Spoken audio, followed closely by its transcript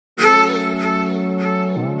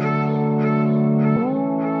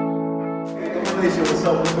Omanation, what's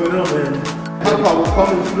up? What's going on, man? How about we're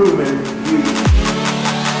coming through, man?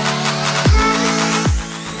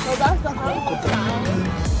 So that's the house.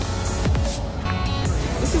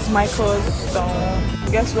 This is Michael's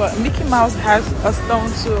stone. Guess what? Mickey Mouse has a stone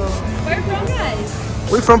too. Where are you from,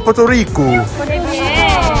 guys? We're from Puerto Rico.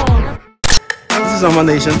 Yeah. This is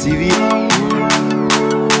Omanationtv.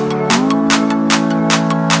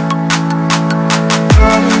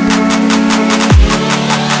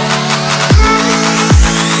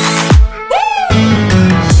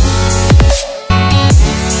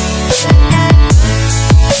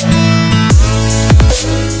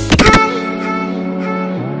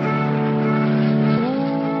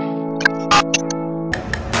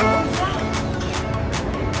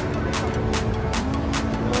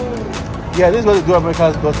 Yeah, this is what they do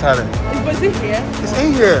America's Got Talent. Was it here? It's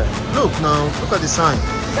in here. Look now. Look at the sign.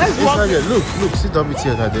 That's it's inside here. Look. See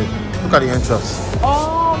WTS right there. Look at the entrance.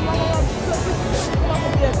 Oh my God.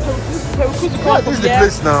 Yeah, this is the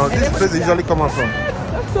place now. This is the place they usually come out from.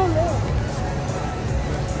 That's so low.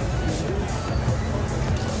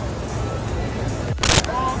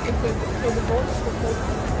 Oh, okay. So the boat is supposed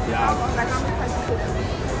to. Yeah. Like how many times you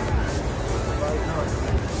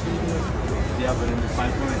Yeah, but in the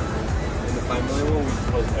 5 million one, we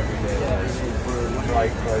post every day. Yeah, we're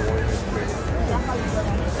like 1 year straight.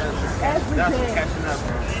 every That's day. catching up,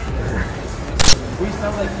 bro. We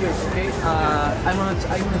start like here, okay? I'm gonna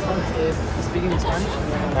start speaking in Spanish.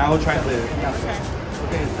 I will translate it.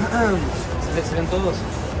 Okay. ¿Se ven todos?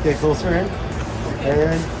 Okay, closer in.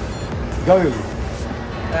 And go.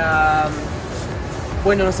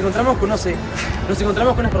 Bueno, nos encontramos con unas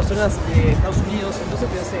personas de Estados Unidos. Entonces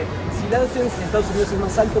pensé, si la AdSense en Estados Unidos es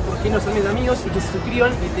más alto, ¿por qué no son mis amigos y que se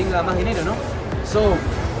suscriban y tenga más dinero, no? So,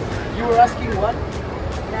 you were asking what?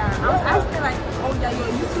 Yeah, I was asking like, oh yeah, you're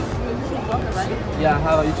a YouTube blogger, right? Yeah, I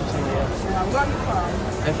have a YouTube channel, yeah. Where are you from?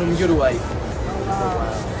 I'm from Uruguay. Oh, wow.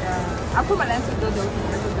 Yeah. I'm from Atlanta, Georgia,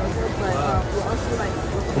 but we're also like...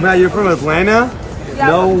 Oh man, you're from Atlanta? Yeah,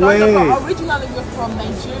 No Georgia, way. but originally we're from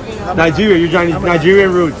Nigeria. Nigeria, you're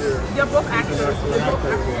Nigerian roots. They're both actors.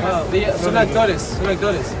 Son actores.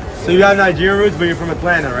 So you have Nigerian roots, but you're from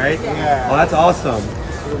Atlanta, right? Yeah. Oh, that's awesome.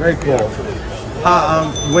 Very cool.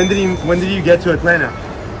 When did you get to Atlanta?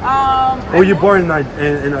 Or were you born in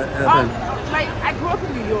Atlanta? Like I grew up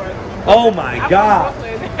in New York. Oh my God!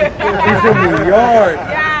 I'm from He's in New York.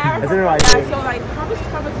 Yeah. Isn't it like? Yeah. So like, how much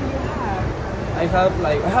cover do you have?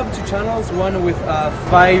 I have 2 channels, one with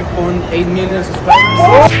 5.8 million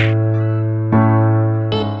subscribers.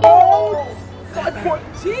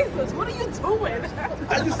 Jesus, what are you doing?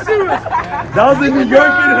 Are you serious? That was in New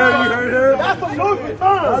York in her. You heard her? That's a Louis Vuitton.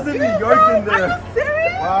 That was in New York in there. Are you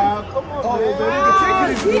serious? Wow, come on, man.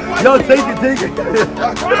 Wow. Yo, take it. Take it, man.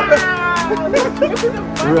 Oh my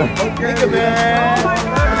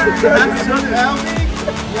God.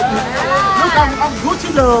 Look, I'm Gucci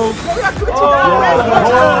though.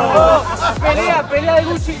 Pelea de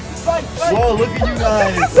Gucci. Whoa, look at you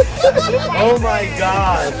guys. Oh my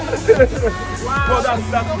God. Well,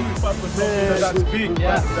 that's big.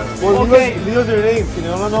 Yeah. Well, Okay. Leo's your name. You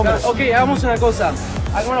know, no. Ok, hagamos una cosa.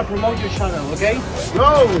 I'm gonna promote your channel, ok?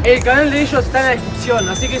 Go. El canal de ellos está en la descripción,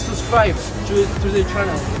 así que subscribe to the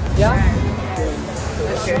channel. ¿Ya?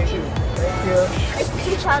 Okay. It's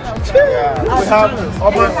 2 channels. Yeah. We have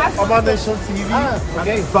Yeah. Omanationtv.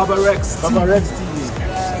 Okay. Babarextv.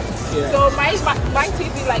 Yeah. So my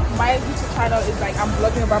TV, like my YouTube channel is like I'm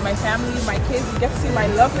vlogging about my family, my kids. You get to see my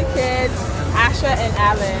lovely kids, Asha and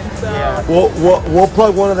Alan. So Yeah. We'll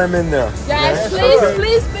plug one of them in there. yes,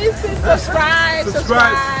 please subscribe.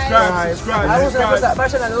 Hagamos una cosa,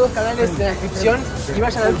 vayan a los 2 canales en la descripción y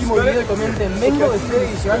vayan al último video y comenten Mengo de Fede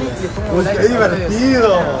y Giovanni y les pongan like. ¡Qué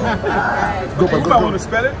divertido! You might want to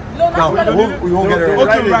spell it? No, We won't get it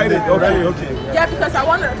Okay, write it. Okay. yeah, because I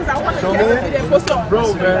want to get the video and post it on.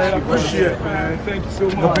 Bro, man, I appreciate it, man. Thank you so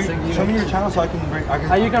much. Show me your channel so I can bring.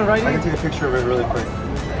 You can write I can it? take a picture of it really quick.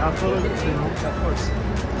 Of course.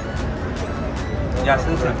 Yes,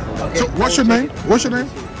 listen. Okay. So what's your name?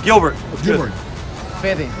 Gilbert. Gilbert.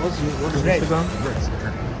 Fede. What's your Instagram?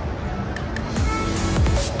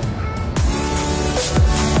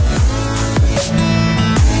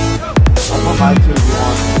 I'm on my too if you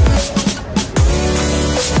want.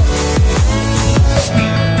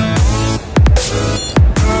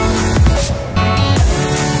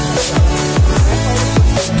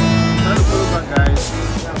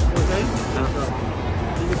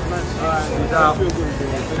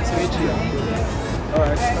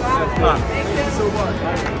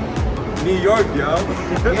 New York, yo.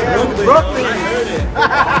 Yeah, Brooklyn. I heard it.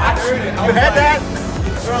 You had that?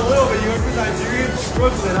 For a little bit. You went from Nigeria to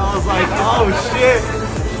Brooklyn. I was like, oh shit.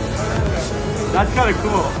 That's kind of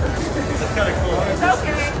cool. That's kind of cool.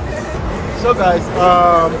 Okay. So guys,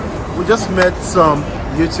 we just met some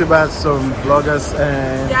YouTubers, some vloggers,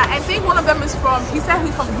 and yeah, I think one of them is from. He said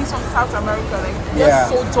he's from South America. Like, yeah,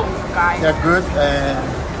 they're so dope, guys. They're good, and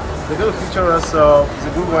they're gonna feature us. So it's a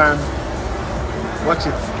good one. Watch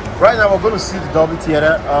it. Right now, we're going to see the Dolby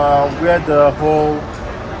Theater, where the whole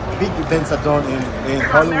big events are done in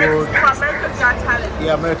Hollywood. America's Got Talent.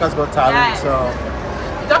 Yeah, America's Got Talent. Yes. So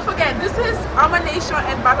don't forget, this is Omanation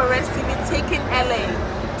and Babarextv taking LA.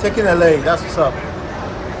 Taking LA. That's what's up.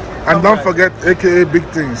 And don't forget, AKA Big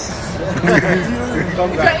Things. If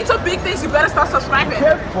you're into big things, you better start subscribing.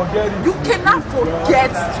 You cannot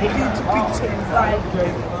forget to be into big things. Like,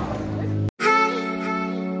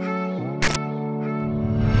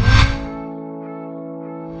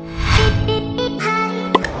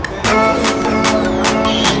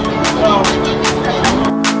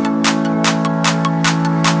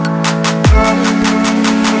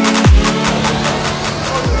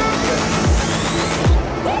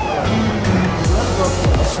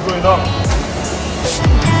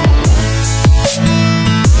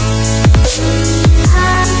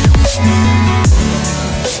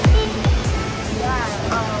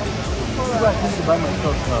 buy my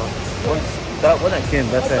stuff now. When I came,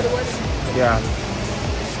 that's it. Yeah.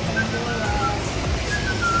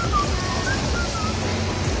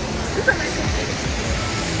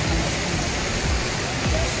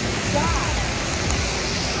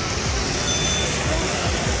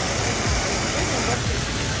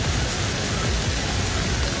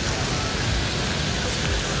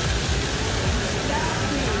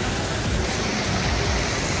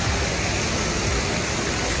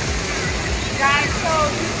 guys, so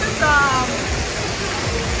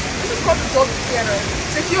this is called the Dolby Theater.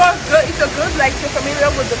 So if you're good, like you're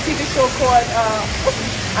familiar with the TV show called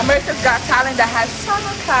America's Got Talent that has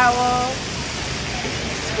Summer Power.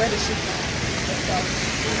 This is where the shit is.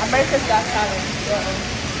 America's Got Talent. So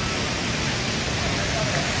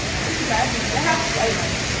they have like,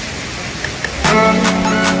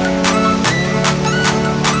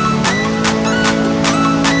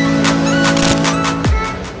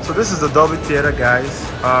 so this is the Dolby Theater, guys,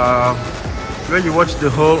 where you watch the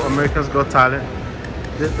whole America's Got Talent.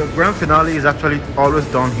 The grand finale is actually always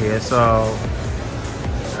done here, so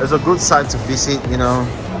it's a good site to visit. You know,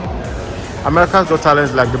 America's Got Talent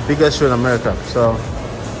is like the biggest show in America, so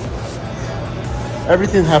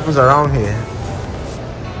everything happens around here.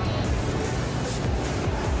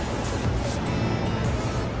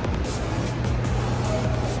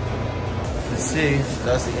 Let's see,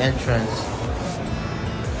 that's the entrance.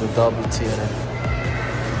 The Dolby Theater.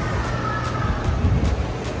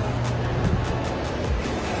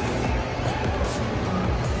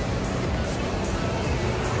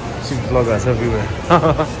 See vloggers everywhere.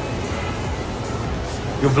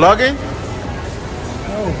 You vlogging?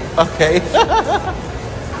 No. Okay.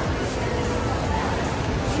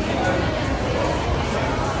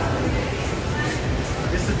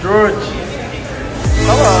 Mr. George.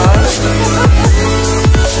 Come on.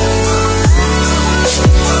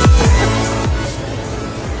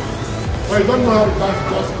 I don't know how to dance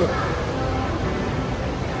gospel.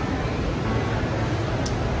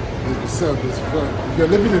 Yourself is fun. If you're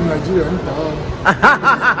living in Nigeria, I'm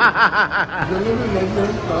if you're living in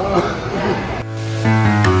Nigeria, I'm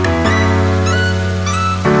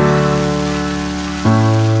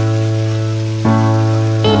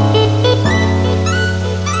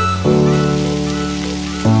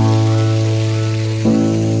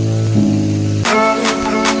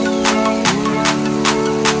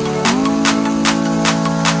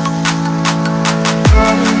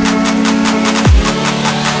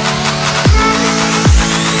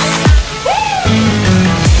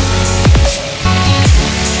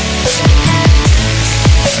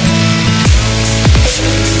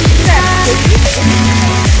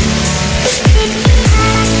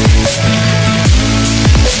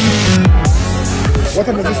What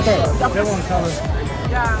time does it start? They won't tell us.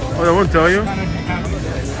 yeah. Oh, they won't tell you?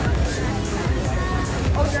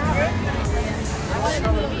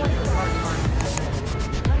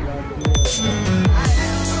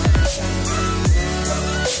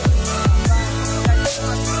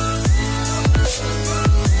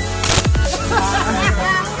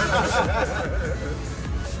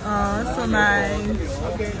 Oh, that's so nice.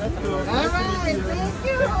 Okay, that's cool. All right, thank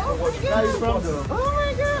you. Where are you from, though? Oh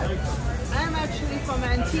my God. I'm actually from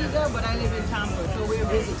Antigua, but I live in Tampa, so we're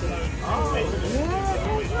visiting. Oh, yeah,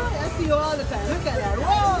 that's right. I see you all the time. Look at that.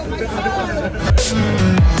 Whoa, my God.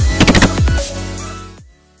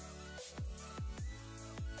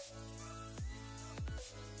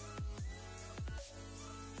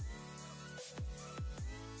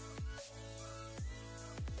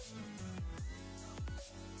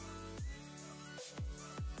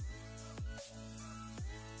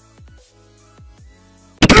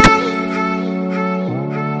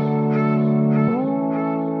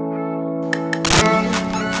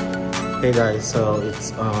 Hey guys, so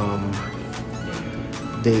it's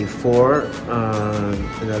day 4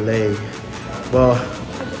 in LA. Well,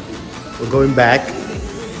 we're going back.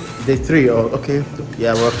 Day 3. Oh, okay.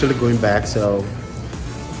 Yeah, we're actually going back. So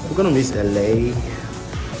we're gonna miss LA.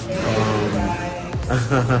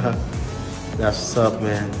 That's what's up,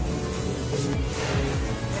 man.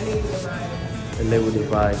 LA with the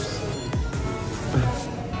vibes.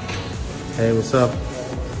 Hey, what's up?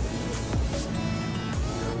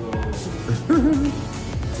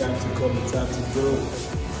 Time to come, time to go.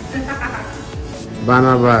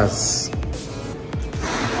 Barnabas.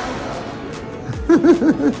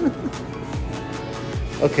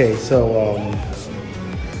 Okay, so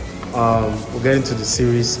we're getting to the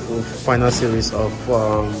series, final series of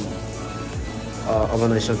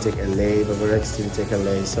Omanation take LA, Babarextv take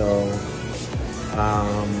LA. So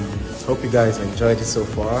hope you guys enjoyed it so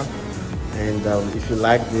far, and if you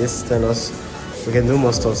like this, tell us. We can do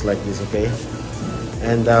more stuff like this, okay?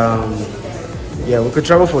 And yeah, we could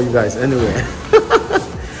travel for you guys anywhere.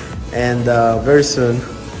 And very soon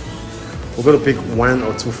we're gonna pick 1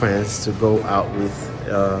 or 2 friends to go out with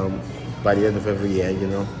by the end of every year, you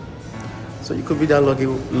know. So you could be that lucky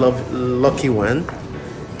one.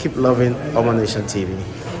 Keep loving Omanationtv.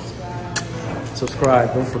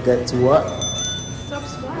 Subscribe. Don't forget to what?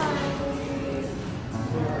 Subscribe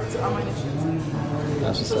to Omanation.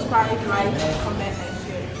 That's what's up. Subscribe, like, comment, and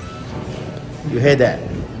share. You heard that?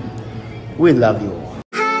 We love you.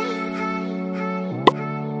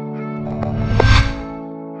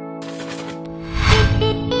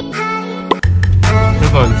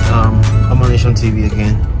 Omanationtv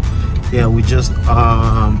again. Yeah, we just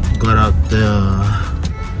got out the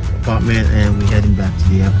apartment and we're heading back to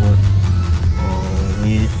the airport.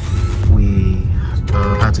 We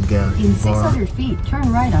had to get in 600 feet,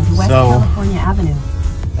 turn right onto West California Avenue.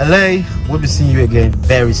 LA, we'll be seeing you again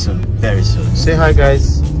very soon, very soon. Say hi,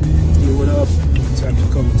 guys. Yo, what up? Time to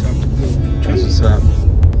come, time to go. That's what's up.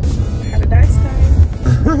 Had a nice time.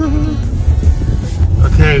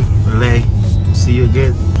 Okay, LA, see you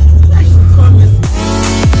again.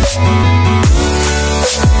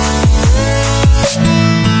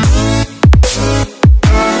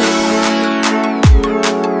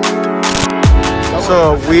 So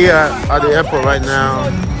we are at the airport right now.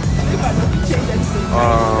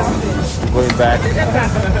 Going back.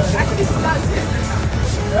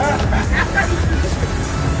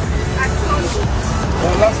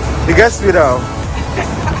 You guys sweet out.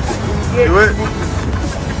 It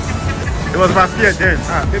was past here then.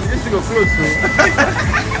 Maybe just to go close to.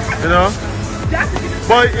 You know?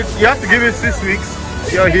 But you have to give it 6 weeks.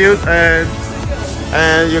 You're healed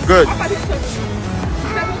and you're good.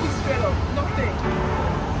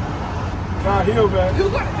 Nah, heal, man. You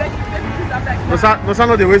got to No,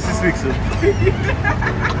 sound they wait 6 weeks. So.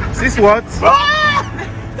 6 what?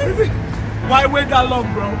 Why wait that long,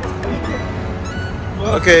 bro?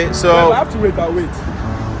 Okay, so I have to wait, I'll wait.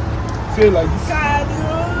 Feel like this.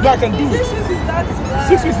 No, I can do it.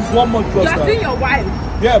 6 weeks is 1 month plus. You are seeing your wife.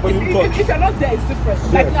 Yeah, but you touch. If you're not there, it's different.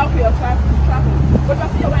 Yeah. Like now, you're traveling. But if I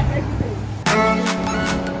see your wife, everything.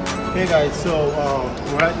 hey guys, so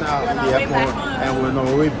right now at the airport and we're on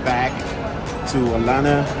our way back to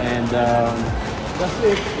Atlanta, and that's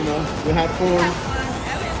it. You know, we had fun.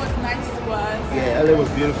 LA was nice to us. Yeah, LA was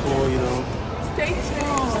beautiful. You know, Stay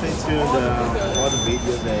tuned. stay tuned. All the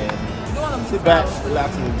videos and You don't want to sit back,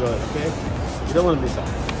 relax, and enjoy. Okay, you don't want to miss out.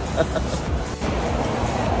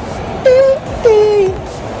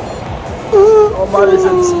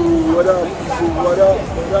 Omanation, what up, people? What up?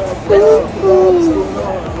 What up? What up? What's going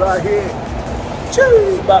on? Right here.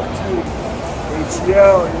 Back to ATL, you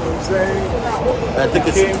know what I'm saying?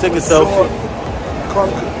 Take a selfie.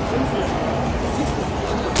 Conquer.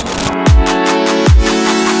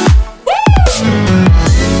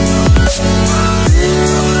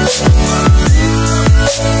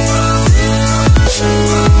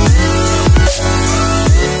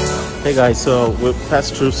 Hey guys, so we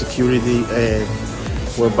passed through security and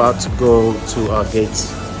we're about to go to our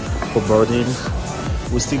gates for boarding.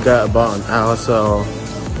 We still got about an hour, so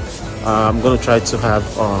I'm gonna try to have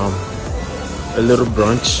a little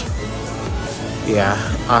brunch. Yeah,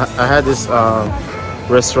 I had this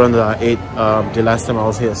restaurant that I ate the last time I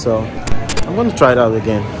was here, so I'm gonna try it out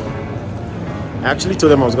again. I actually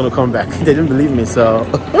told them I was gonna come back. They didn't believe me, so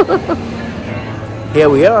here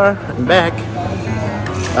we are. I'm back.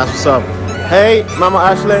 That's what's up. Hey, Mama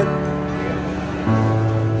Ashley.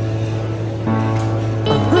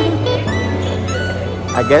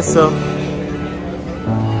 I guess so.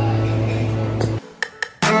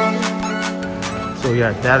 So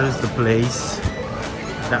yeah, that is the place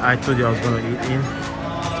that I told you I was gonna eat in.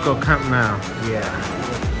 go camp now. Yeah.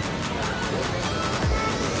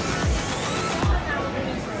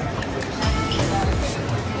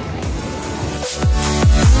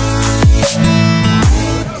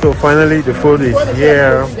 So finally the food is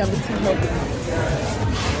here.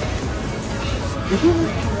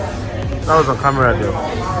 That was on camera though.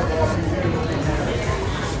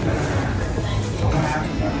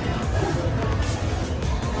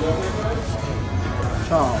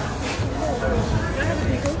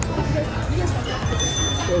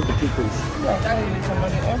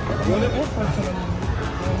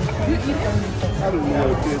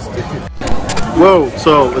 Whoa,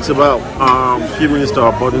 so it's about a few minutes to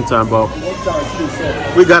our boarding time, but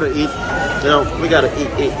we gotta eat. You know, we gotta eat,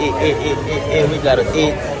 we gotta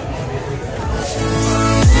eat.